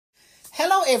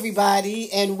Hello,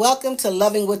 everybody, and welcome to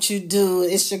Loving What You Do.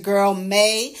 It's your girl,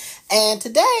 May, and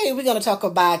today we're going to talk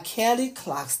about Kelly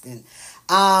Clarkson.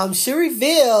 She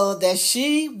revealed that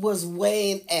she was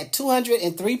weighing at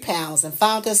 203 pounds and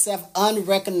found herself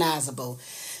unrecognizable.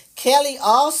 Kelly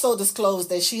also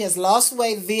disclosed that she has lost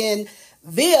weight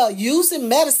via using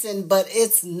medicine, but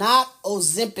it's not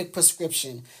Ozempic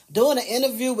prescription. Doing an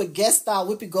interview with guest star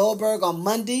Whoopi Goldberg on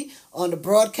Monday on the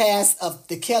broadcast of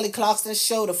the Kelly Clarkson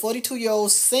show, the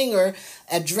 42-year-old singer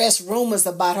addressed rumors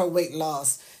about her weight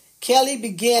loss. Kelly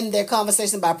began their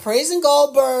conversation by praising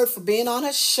Goldberg for being on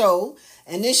her show,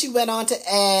 and then she went on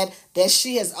to add that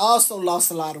she has also lost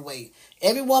a lot of weight.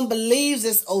 Everyone believes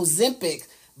it's Ozempic,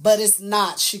 but it's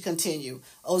not, she continued.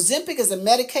 Ozempic is a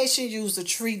medication used to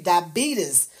treat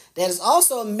diabetes that is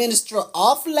also administered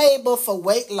off-label for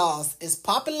weight loss. Its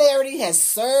popularity has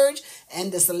surged,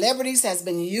 and the celebrities has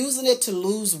been using it to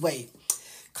lose weight.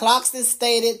 Clarkson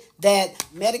stated that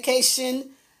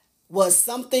medication was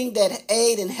something that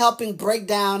aided in helping break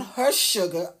down her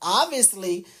sugar.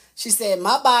 Obviously, she said,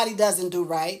 my body doesn't do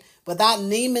right without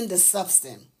naming the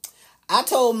substance. I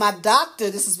told my doctor,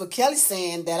 this is what Kelly's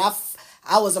saying, that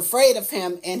I was afraid of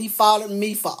him, and he followed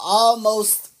me for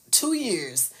almost 2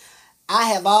 years. I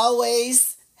have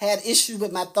always had issues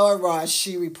with my thyroid,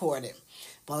 she reported.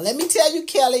 But let me tell you,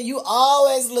 Kelly, you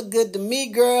always look good to me,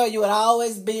 girl. You would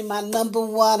always be my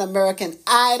 #1 American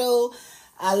Idol.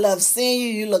 I love seeing you.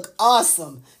 You look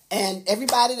awesome. And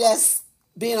everybody that's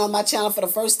being on my channel for the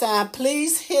first time,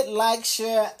 please hit like,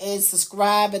 share, and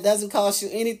subscribe. It doesn't cost you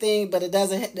anything, but it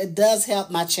does help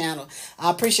my channel.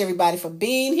 I appreciate everybody for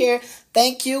being here.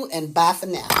 Thank you, and bye for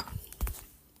now.